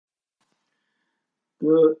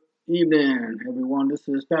Good evening, everyone. This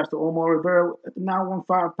is Pastor Omar Rivera at the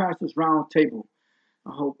 915 Pastors Roundtable.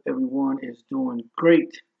 I hope everyone is doing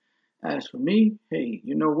great. As for me, hey,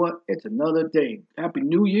 you know what? It's another day. Happy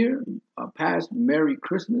New Year. Past Merry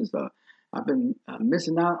Christmas. I've been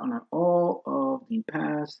missing out on all of the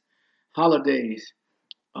past holidays.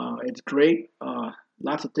 It's great.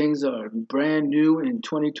 Lots of things are brand new in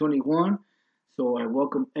 2021. So I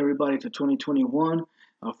welcome everybody to 2021.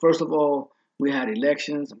 First of all, we had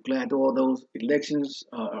elections. I'm glad all those elections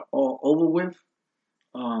are all over with.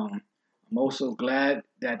 I'm also glad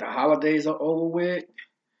that the holidays are over with.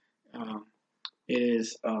 Um,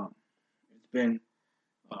 it's been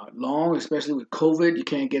long, especially with COVID. You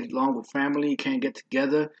can't get along with family. You can't get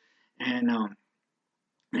together, and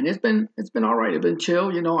it's been all right. It's been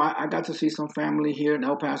chill. I got to see some family here in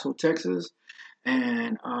El Paso, Texas,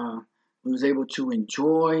 and we was able to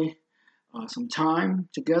enjoy some time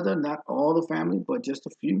together. Not all the family, but just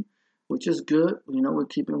a few, which is good. We're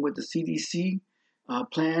keeping with the CDC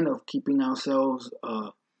plan of keeping ourselves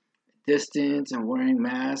distance and wearing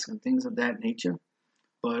masks and things of that nature.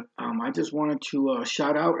 But I just wanted to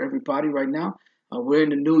shout out everybody right now. We're in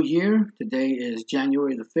the new year. Today is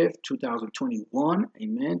January the 5th, 2021.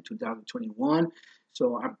 Amen. 2021.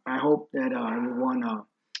 So I hope that everyone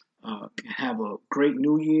have a great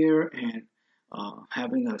new year and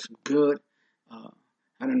having some good. Uh,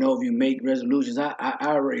 I don't know if you make resolutions. I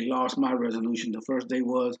already lost my resolution. The first day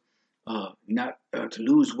was not to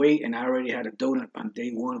lose weight, and I already had a donut on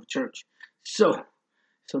day one of church. So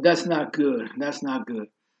that's not good. That's not good.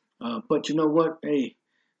 But you know what? Hey,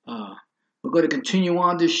 uh, we're going to continue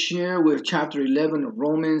on this year with chapter 11 of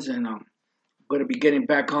Romans, and I'm going to be getting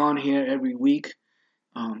back on here every week.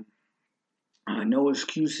 Um, no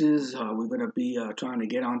excuses. We're going to be trying to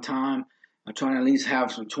get on time. Trying to at least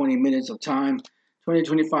have some 20 minutes of time, 20,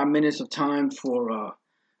 25 minutes of time for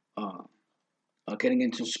uh, getting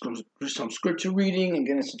into some scripture reading and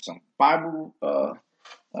getting some Bible,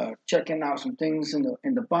 checking out some things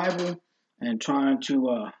in the Bible, and trying to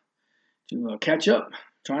catch up,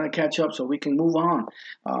 so we can move on.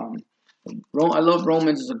 Um, I love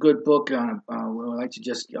Romans. It's a good book. We'd like to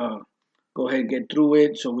just go ahead and get through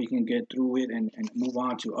it so we can get through it and move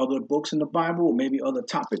on to other books in the Bible or maybe other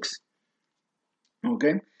topics.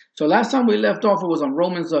 Okay. So last time we left off, it was on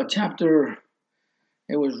Romans chapter.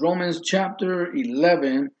 It was Romans chapter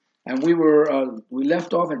 11, and we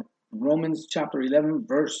left off at Romans chapter 11,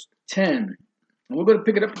 verse 10. And we're going to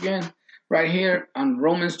pick it up again right here on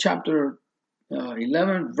Romans chapter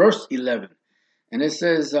 11, verse 11. And it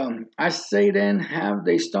says, I say then, have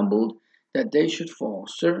they stumbled that they should fall?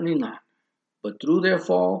 Certainly not. But through their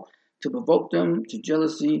fall, to provoke them to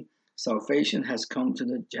jealousy, salvation has come to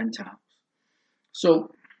the Gentiles.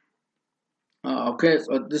 So, okay,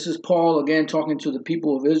 so this is Paul again talking to the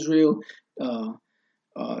people of Israel, uh,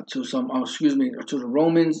 to the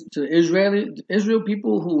Romans, to the Israel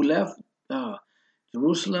people who left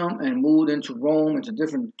Jerusalem and moved into Rome, into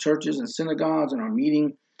different churches and synagogues and are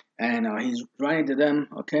meeting. And he's writing to them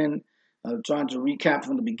again, trying to recap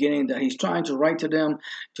from the beginning that he's trying to write to them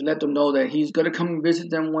to let them know that he's going to come and visit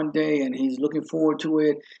them one day, and he's looking forward to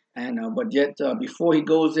it. And but yet, before he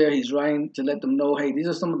goes there, he's writing to let them know, hey, these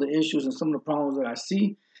are some of the issues and some of the problems that I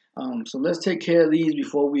see. So let's take care of these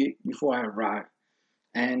before I arrive.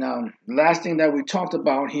 And the last thing that we talked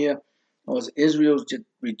about here was Israel's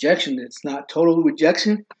rejection. It's not total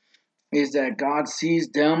rejection. Is that God sees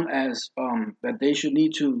them as that they should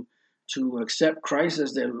need to accept Christ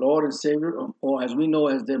as their Lord and Savior, or as we know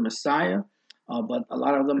as their Messiah. But a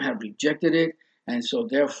lot of them have rejected it, and so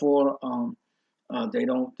therefore they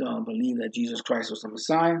don't believe that Jesus Christ was the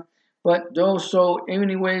Messiah. But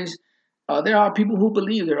anyways, there are people who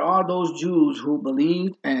believe. There are those Jews who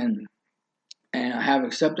believed and have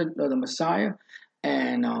accepted the Messiah,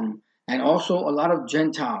 and also a lot of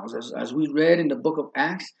Gentiles, as we read in the book of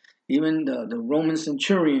Acts. Even the Roman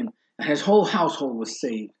centurion and his whole household was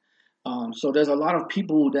saved. So there's a lot of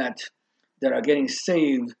people that are getting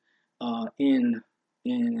saved in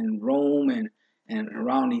Rome and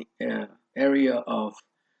around the area of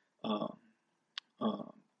uh, uh,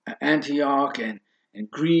 Antioch and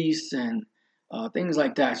Greece and things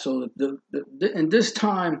like that. So in this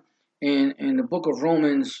time in the book of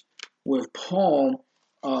Romans with Paul,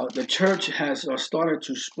 the church has started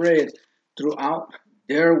to spread throughout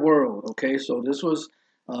their world. Okay, so this was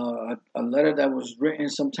a letter that was written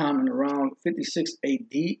sometime in around 56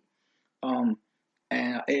 AD, and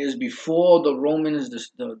it is before the Romans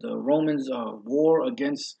war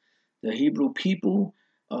against the Hebrew people,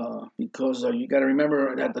 because you got to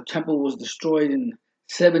remember that the temple was destroyed in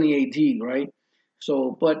 70 AD, right?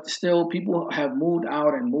 So, but still, people have moved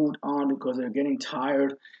out and moved on because they're getting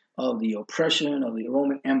tired of the oppression of the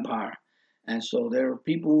Roman Empire. And so there are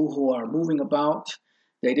people who are moving about.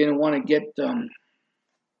 They didn't want to get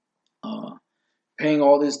uh, paying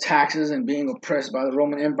all these taxes and being oppressed by the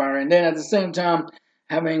Roman Empire, and then at the same time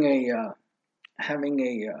having a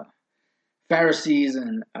Pharisees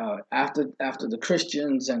and after the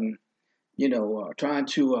Christians, and trying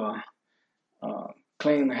to uh,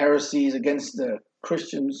 claim heresies against the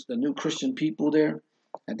Christians, the new Christian people there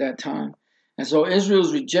at that time. And so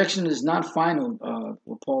Israel's rejection is not final,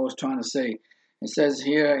 what Paul is trying to say. It says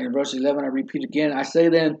here in verse 11, I repeat again, I say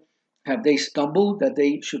then, have they stumbled that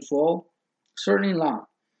they should fall? Certainly not.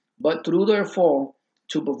 But through their fall,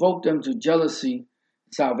 to provoke them to jealousy,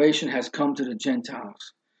 salvation has come to the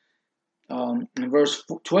Gentiles. In verse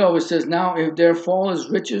 12, it says, now if their fall is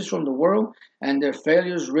riches from the world, and their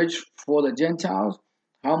failures rich for the Gentiles,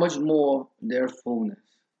 how much more their fullness?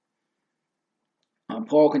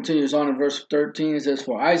 Paul continues on in verse 13. It says,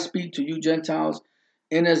 for I speak to you Gentiles,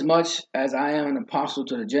 inasmuch as I am an apostle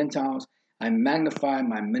to the Gentiles, I magnify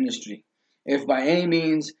my ministry. If by any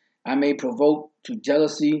means I may provoke to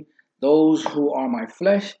jealousy those who are my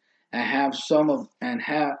flesh, and have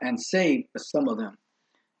save some of them.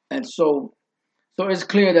 And so it's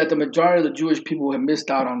clear that the majority of the Jewish people have missed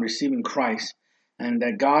out on receiving Christ, and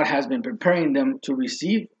that God has been preparing them to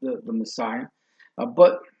receive the Messiah.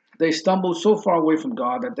 But they stumbled so far away from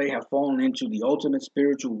God that they have fallen into the ultimate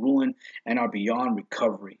spiritual ruin and are beyond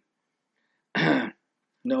recovery.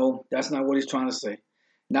 No, that's not what he's trying to say.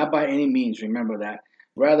 Not by any means, remember that.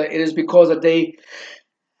 Rather, it is because that they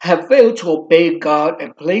have failed to obey God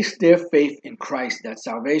and place their faith in Christ that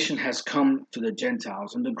salvation has come to the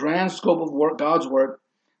Gentiles. In the grand scope of God's work,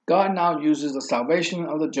 God now uses the salvation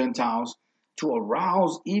of the Gentiles to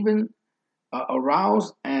arouse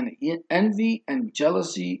and envy and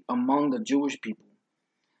jealousy among the Jewish people.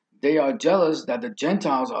 They are jealous that the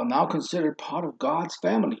Gentiles are now considered part of God's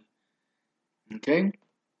family. Okay?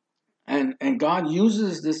 And God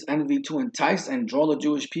uses this envy to entice and draw the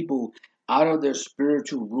Jewish people out of their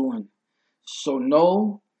spiritual ruin. So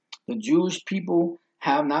no, the Jewish people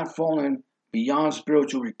have not fallen beyond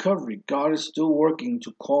spiritual recovery. God is still working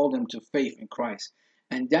to call them to faith in Christ.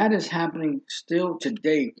 And that is happening still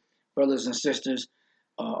today, brothers and sisters,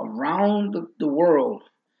 around the world.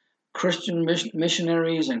 Christian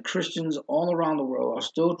missionaries and Christians all around the world are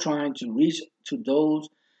still trying to reach to those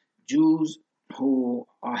Jews who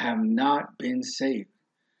have not been saved.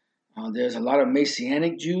 There's a lot of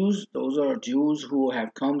Messianic Jews. Those are Jews who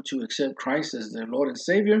have come to accept Christ as their Lord and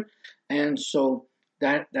Savior. And so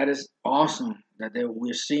that is awesome that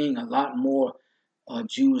we're seeing a lot more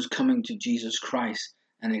Jews coming to Jesus Christ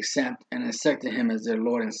and accepting Him as their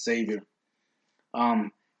Lord and Savior.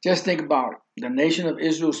 Just think about it. The nation of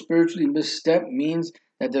Israel spiritually misstep means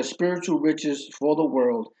that their spiritual riches for the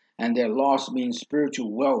world and their loss means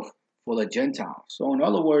spiritual wealth for the Gentiles. So in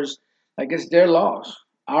other words, I guess their loss,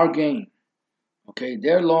 our gain. Okay,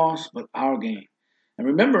 their loss, but our gain. And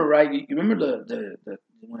remember, right? You remember the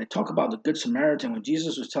when they talk about the Good Samaritan, when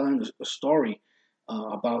Jesus was telling the story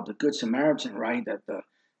about the Good Samaritan, right? That the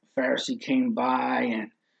Pharisee came by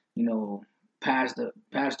and passed a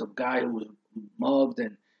guy who was mugged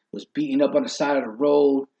and was beaten up on the side of the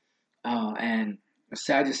road, and a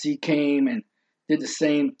Sadducee came and did the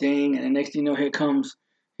same thing, and the next thing you know, here comes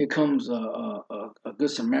a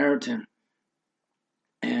Good Samaritan,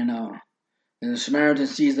 and the Samaritan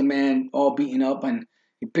sees the man all beaten up, and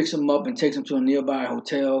he picks him up and takes him to a nearby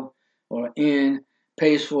hotel or inn,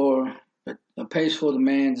 pays for the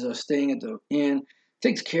man's staying at the inn,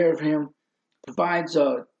 takes care of him, provides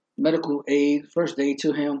medical aid, first aid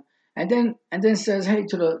to him, and then says, hey,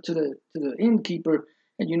 to the innkeeper,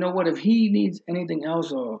 and you know what? If he needs anything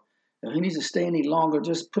else or if he needs to stay any longer,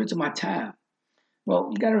 just put it to my tab. Well,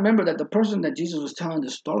 you got to remember that the person that Jesus was telling the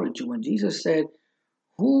story to, when Jesus said,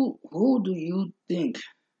 who do you think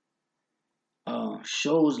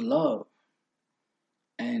shows love?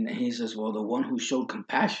 And he says, well, the one who showed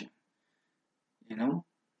compassion.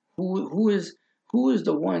 Who is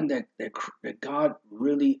the one that God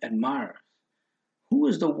really admires? Who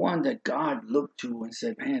is the one that God looked to and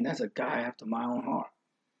said, man, that's a guy after my own heart?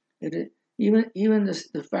 Even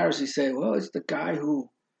the Pharisees say, well, it's the guy who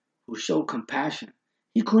showed compassion.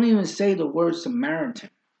 He couldn't even say the word Samaritan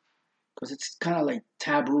because it's kind of like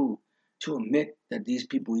taboo to admit that these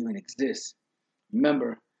people even exist.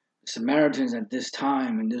 Remember, the Samaritans at this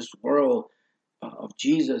time in this world of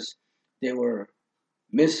Jesus, they were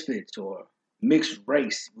misfits or mixed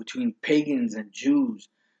race between pagans and Jews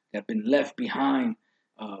that have been left behind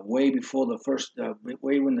way before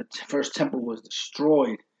way when the first temple was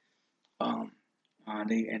destroyed. Um,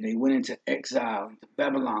 they went into exile into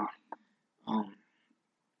Babylon. Um,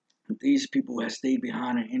 these people had stayed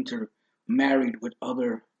behind and intermarried with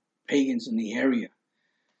other pagans in the area,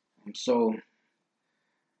 and so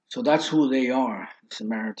that's who they are, the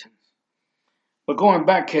Samaritans. But going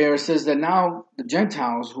back here, it says that now the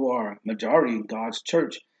Gentiles, who are majority in God's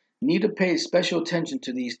church, need to pay special attention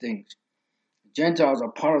to these things. Gentiles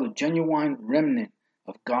are part of the genuine remnant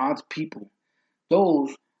of God's people,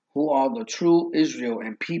 those who are the true Israel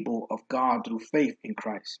and people of God through faith in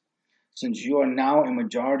Christ. Since you are now a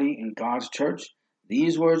majority in God's church,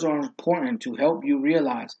 these words are important to help you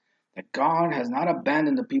realize that God has not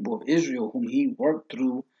abandoned the people of Israel whom he worked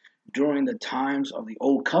through during the times of the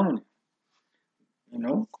old covenant.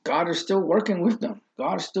 God is still working with them.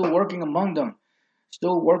 God is still working among them,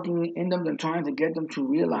 still working in them and trying to get them to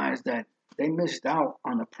realize that they missed out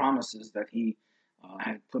on the promises that he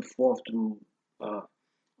had put forth through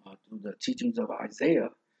the teachings of Isaiah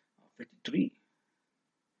 53.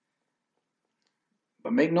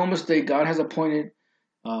 But make no mistake, God has appointed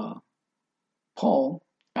Paul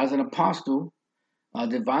as an apostle, a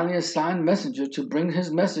divinely assigned messenger to bring his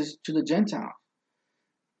message to the Gentiles.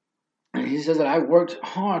 And he says that I worked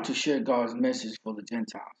hard to share God's message for the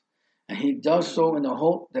Gentiles. And he does so in the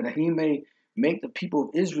hope that he may make the people of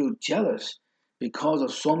Israel jealous because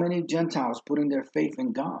of so many Gentiles putting their faith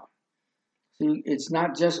in God. See, it's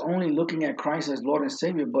not just only looking at Christ as Lord and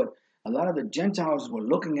Savior, but a lot of the Gentiles were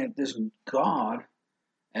looking at this God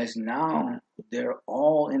as now they're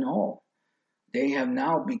all in all. They have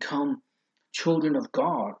now become children of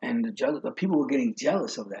God, and the people were getting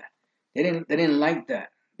jealous of that. They didn't like that.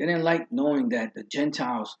 They didn't like knowing that the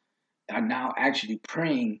Gentiles are now actually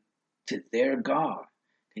praying to their God.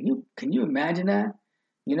 Can you imagine that?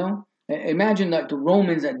 Imagine like the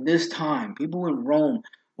Romans at this time. People in Rome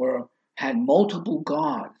had multiple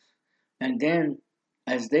gods, and then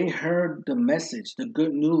as they heard the message, the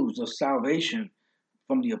good news of salvation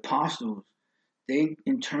from the apostles, they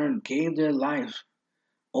in turn gave their lives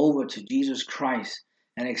over to Jesus Christ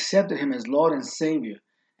and accepted him as Lord and Savior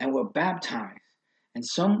and were baptized. And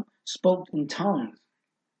some spoke in tongues,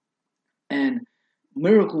 and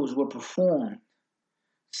miracles were performed.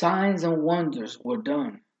 Signs and wonders were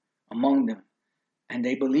done among them, and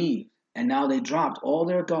they believed. And now they dropped all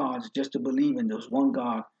their gods just to believe in this one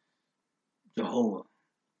God, Jehovah,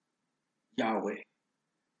 Yahweh,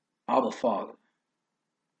 our Father.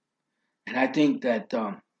 And I think that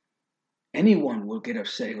anyone will get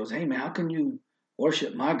upset. He goes, hey man, how can you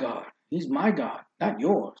worship my God? He's my God, not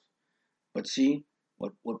yours. But see,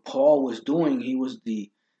 what Paul was doing, he was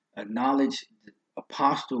the acknowledged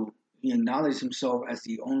apostle. He acknowledged himself as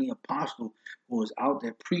the only apostle who was out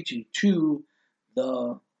there preaching to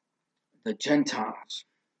the Gentiles.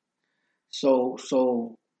 So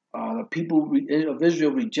the people of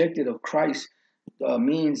Israel rejected of Christ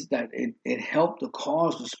means that it helped the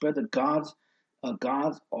cause to spread God's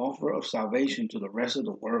offer of salvation to the rest of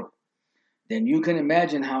the world. Then you can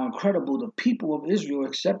imagine how incredible the people of Israel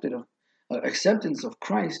acceptance of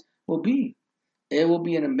Christ will be. It will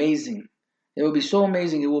be it will be so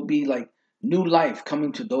amazing. It will be like new life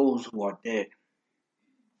coming to those who are dead.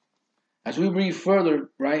 As we read further,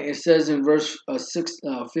 right, it says in verse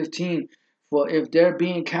 15, for if their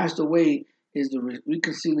being cast away is the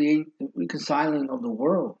reconciling of the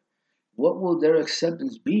world, what will their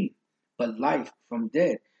acceptance be but life from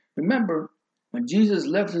dead? Remember, when Jesus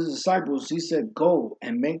left his disciples, he said, go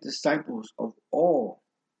and make disciples of all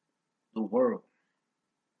the world.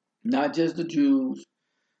 Not just the Jews,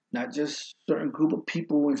 not just certain group of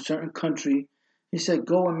people in certain country. He said,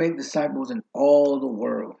 go and make disciples in all the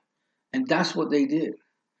world. And that's what they did.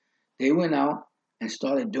 They went out and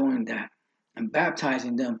started doing that and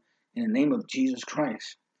baptizing them in the name of Jesus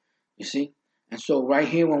Christ. You see? And so right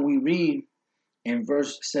here when we read in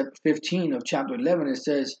verse 15 of chapter 11, it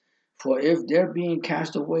says, for if their being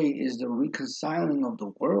cast away is the reconciling of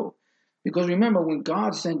the world. Because remember, when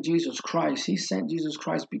God sent Jesus Christ, he sent Jesus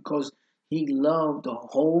Christ because he loved the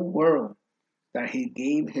whole world, that he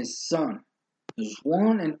gave his son, his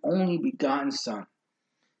one and only begotten son,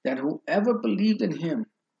 that whoever believed in him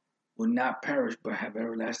would not perish but have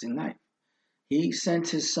everlasting life. He sent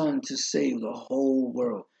his son to save the whole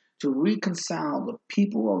world, to reconcile the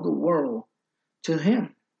people of the world to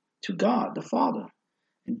him, to God the Father.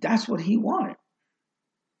 And that's what he wanted.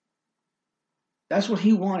 That's what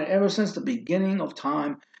he wanted ever since the beginning of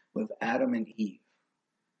time with Adam and Eve.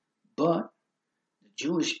 But the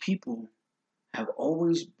Jewish people have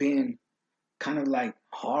always been kind of like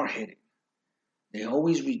hard-headed. They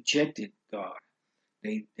always rejected God.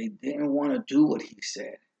 They didn't want to do what he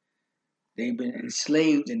said. They've been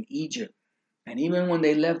enslaved in Egypt. And even when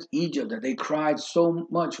they left Egypt, that they cried so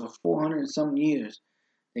much for 400 and some years.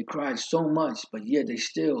 They cried so much, but yet they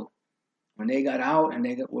still, when they got out and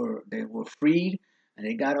they were freed, and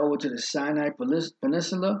they got over to the Sinai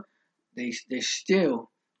Peninsula, they still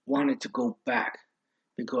wanted to go back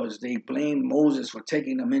because they blamed Moses for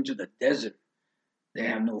taking them into the desert. They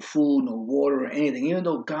have no food, no water, or anything. Even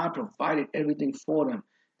though God provided everything for them,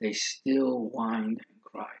 they still whined and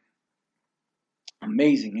cried.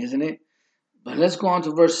 Amazing, isn't it? But let's go on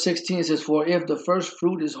to verse 16. It says, "For if the first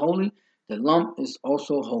fruit is holy, the lump is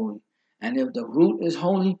also holy. And if the root is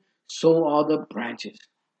holy, so are the branches.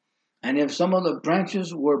 And if some of the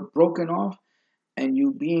branches were broken off, and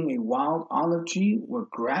you being a wild olive tree were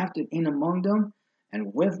grafted in among them,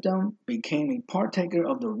 and with them became a partaker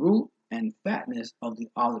of the root and fatness of the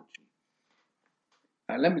olive tree."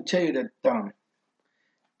 Let me tell you that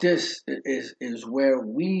this is where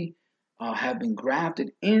we have been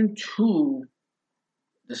grafted into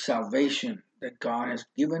the salvation that God has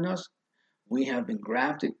given us. We have been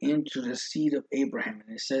grafted into the seed of Abraham,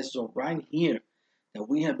 and it says so right here that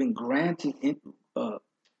we have been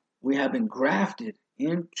we have been grafted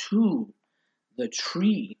into the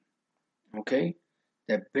tree, okay,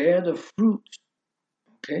 that bear the fruit,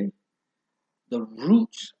 okay, the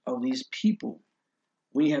roots of these people.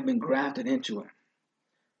 We have been grafted into it.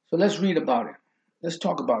 So let's read about it. Let's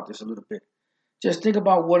talk about this a little bit. Just think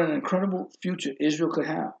about what an incredible future Israel could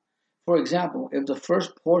have. For example, if the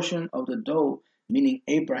first portion of the dough, meaning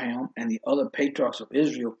Abraham and the other patriarchs of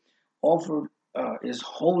Israel, offered is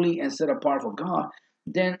holy and set apart for God,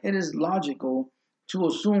 then it is logical to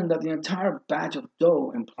assume that the entire batch of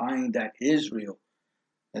dough, implying that Israel,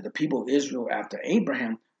 that the people of Israel after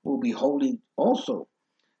Abraham, will be holy also.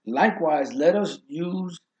 Likewise, let us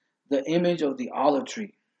use the image of the olive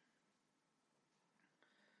tree.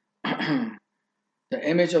 The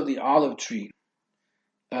image of the olive tree,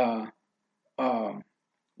 uh, uh,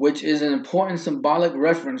 which is an important symbolic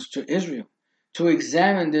reference to Israel. To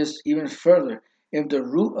examine this even further, if the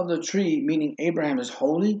root of the tree, meaning Abraham, is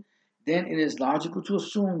holy, then it is logical to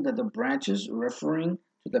assume that the branches, referring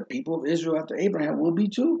to the people of Israel after Abraham, will be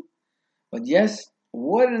too. But yes,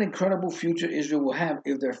 what an incredible future Israel will have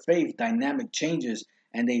if their faith dynamic changes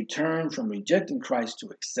and they turn from rejecting Christ to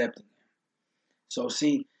accepting Him. So,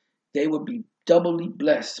 see, they would be doubly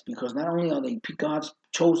blessed because not only are they God's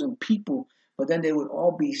chosen people, but then they would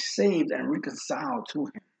all be saved and reconciled to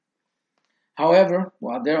Him. However,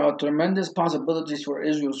 while there are tremendous possibilities for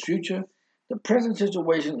Israel's future, the present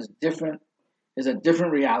situation is a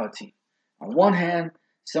different reality. On one hand,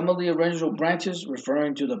 some of the original branches,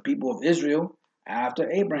 referring to the people of Israel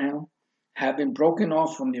after Abraham, have been broken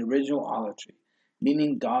off from the original olive tree,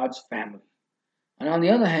 meaning God's family. And on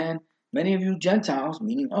the other hand, many of you Gentiles,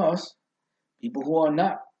 meaning us, people who are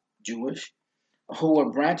not Jewish, who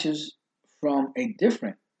are branches from a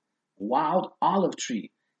different wild olive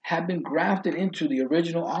tree, have been grafted into the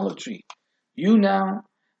original olive tree. You now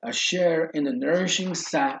share in the nourishing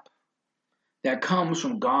sap that comes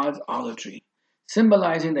from God's olive tree,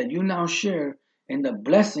 symbolizing that you now share in the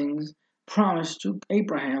blessings promised to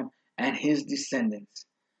Abraham and his descendants.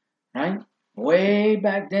 Right? Way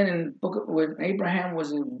back then in the book when Abraham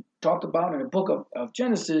was talked about in the book of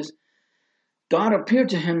Genesis, God appeared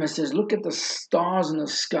to him and says, "Look at the stars in the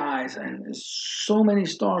skies, and there's so many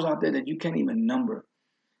stars out there that you can't even number.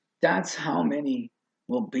 That's how many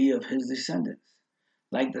will be of his descendants.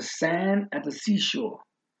 Like the sand at the seashore,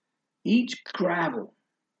 each gravel,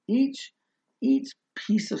 each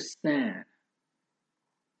piece of sand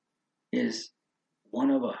is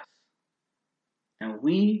one of us. And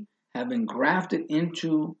we have been grafted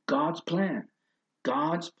into God's plan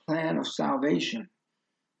of salvation.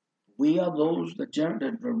 We are those,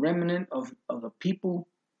 the remnant of the people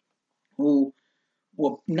who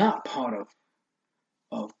were not part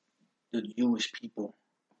of the Jewish people.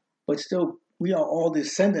 But still, we are all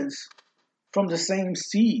descendants from the same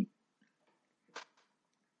seed.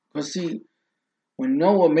 Because see, when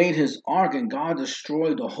Noah made his ark and God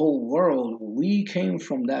destroyed the whole world, we came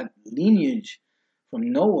from that lineage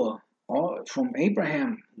from Noah, from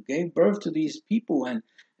Abraham, who gave birth to these people, and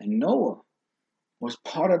Noah was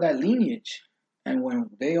part of that lineage. And when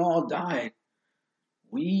they all died,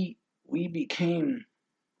 we became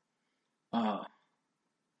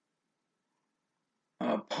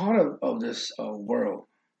part of this world.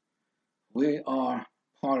 We are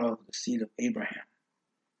part of the seed of Abraham.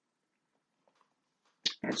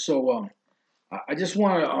 And so I just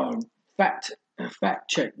want to fact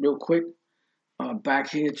check real quick. Back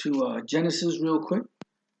here to Genesis real quick.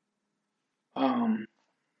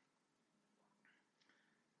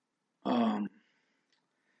 Um,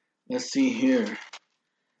 let's see here.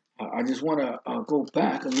 I just want to go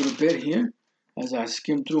back a little bit here as I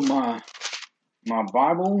skim through my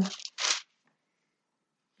Bible.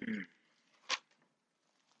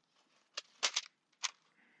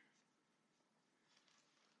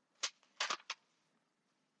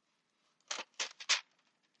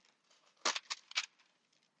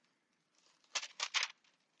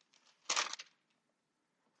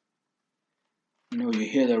 You know, you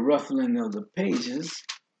hear the ruffling of the pages.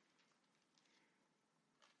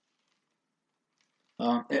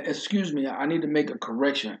 Excuse me, I need to make a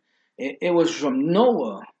correction. It was from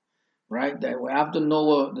Noah, right? That after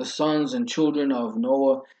Noah, the sons and children of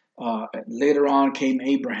Noah, later on came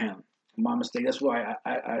Abraham. My mistake. That's why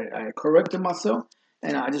I corrected myself,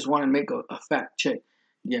 and I just want to make a fact check.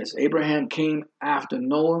 Yes, Abraham came after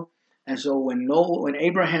Noah, and so when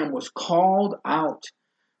Abraham was called out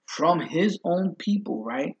from his own people,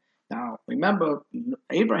 right? Now, remember,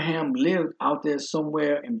 Abraham lived out there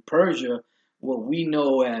somewhere in Persia, what we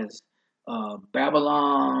know as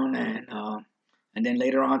Babylon, and then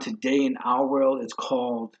later on today in our world, it's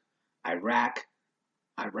called Iraq,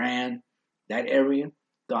 Iran, that area.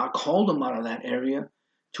 God called him out of that area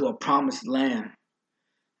to a promised land.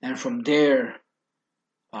 And from there,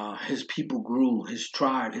 his people grew, his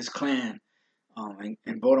tribe, his clan,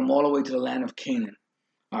 and brought him all the way to the land of Canaan.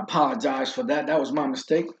 I apologize for that. That was my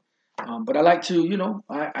mistake. But I like to,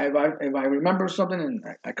 if I remember something, and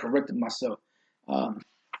I corrected myself. Um,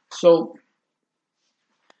 so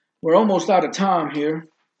we're almost out of time here,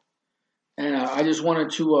 and I just wanted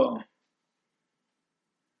to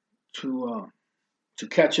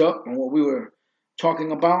catch up on what we were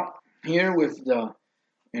talking about here with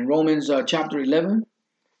in Romans chapter 11.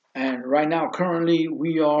 And right now, currently,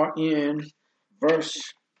 we are in verse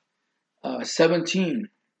 17.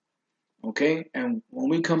 Okay, and when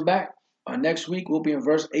we come back next week, we'll be in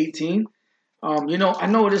verse 18. I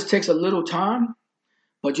know this takes a little time,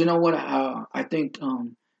 but you know what? I think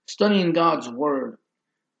studying God's word,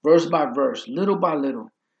 verse by verse, little by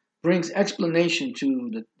little, brings explanation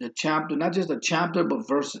to the chapter, not just a chapter, but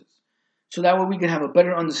verses. So that way we can have a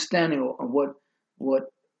better understanding of what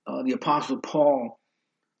the Apostle Paul's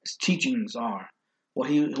teachings are,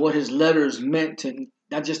 what his letters meant to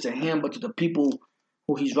not just to him, but to the people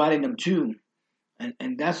who he's writing them to.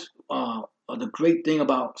 And that's the great thing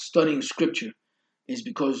about studying Scripture is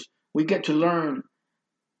because we get to learn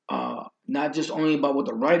not just only about what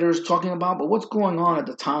the writer is talking about, but what's going on at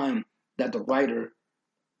the time that the writer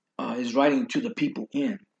is writing to the people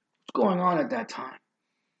in. What's going on at that time?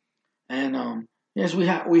 And yes, we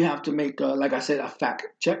have to make, like I said, a fact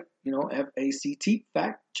check. FACT,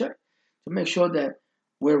 fact check, to make sure that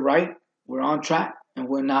we're right, we're on track, and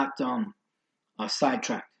we're not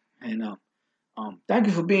sidetracked. And thank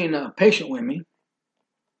you for being patient with me.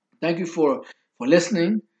 Thank you for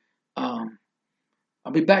listening.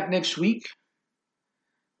 I'll be back next week.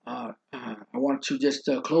 I want to just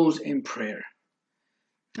close in prayer.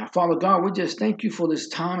 Now, Father God, we just thank you for this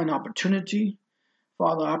time and opportunity.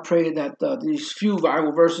 Father, I pray that these few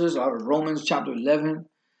Bible verses out of Romans chapter 11,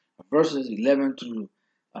 verses 11 through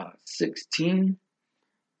 16,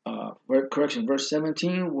 verse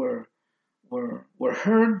 17, were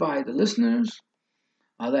heard by the listeners.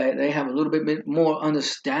 That they have a little bit more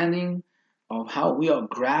understanding of how we are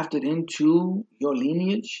grafted into your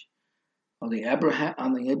lineage of the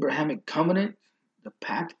Abrahamic covenant, the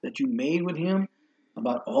pact that you made with him,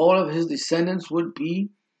 about all of his descendants would be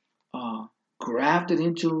grafted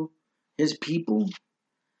into his people,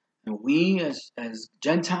 and we as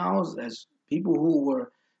Gentiles, as people who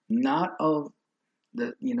were not of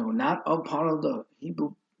not of part of the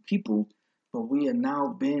Hebrew people, but we have now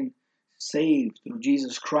been saved through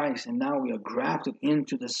Jesus Christ, and now we are grafted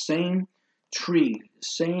into the same tree, the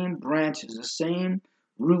same branches, the same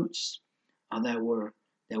roots that were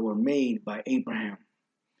made by Abraham.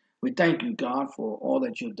 We thank you, God, for all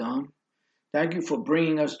that you've done. Thank you for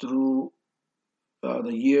bringing us through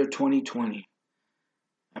the year 2020.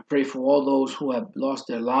 I pray for all those who have lost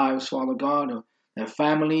their lives, Father God, or their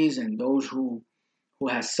families, and those who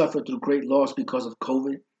have suffered through great loss because of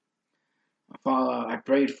COVID. Father, I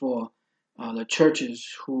prayed for the churches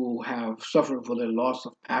who have suffered for their loss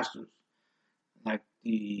of pastors, like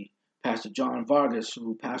the Pastor John Vargas,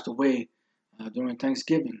 who passed away during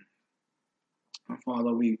Thanksgiving.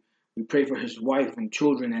 Father, we pray for his wife and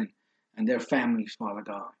children and their families, Father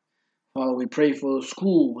God. Father, we pray for the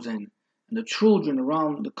schools and the children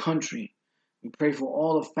around the country. We pray for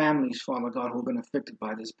all the families, Father God, who have been affected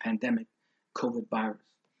by this pandemic, COVID virus.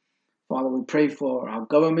 Father, we pray for our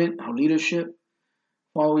government, our leadership.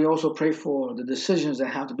 Father, we also pray for the decisions that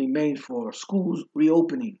have to be made for schools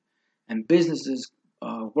reopening and businesses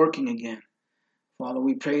working again. Father,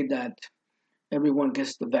 we pray that everyone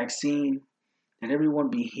gets the vaccine, that everyone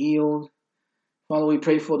be healed. Father, we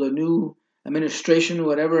pray for the new administration,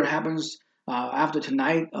 whatever happens after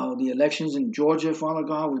tonight, the elections in Georgia, Father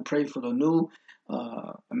God. We pray for the new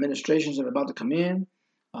administrations that are about to come in,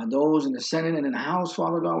 those in the Senate and in the House,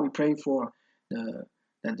 Father God. We pray for the,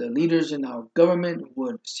 that the leaders in our government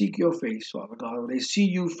would seek your face, Father God. They see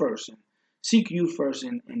you first and seek you first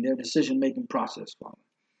in their decision-making process, Father.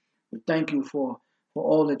 We thank you for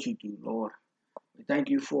all that you do, Lord. We thank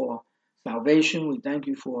you for salvation. We thank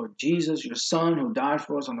you for Jesus, your Son, who died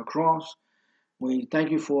for us on the cross. We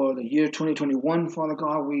thank you for the year 2021, Father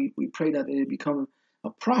God. We pray that it become a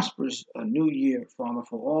prosperous new year, Father,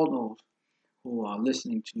 for all those who are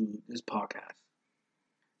listening to this podcast.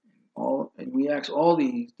 And we ask all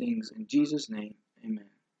these things in Jesus' name. Amen.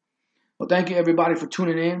 Well, thank you, everybody, for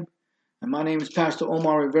tuning in. And my name is Pastor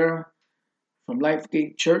Omar Rivera from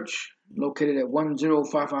Lifegate Church, located at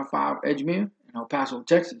 10555 Edgemere in El Paso,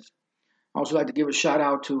 Texas. I also like to give a shout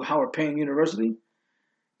out to Howard Payne University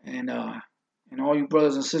and all you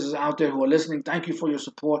brothers and sisters out there who are listening. Thank you for your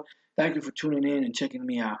support. Thank you for tuning in and checking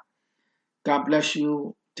me out. God bless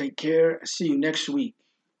you. Take care. See you next week.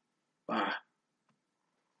 Bye.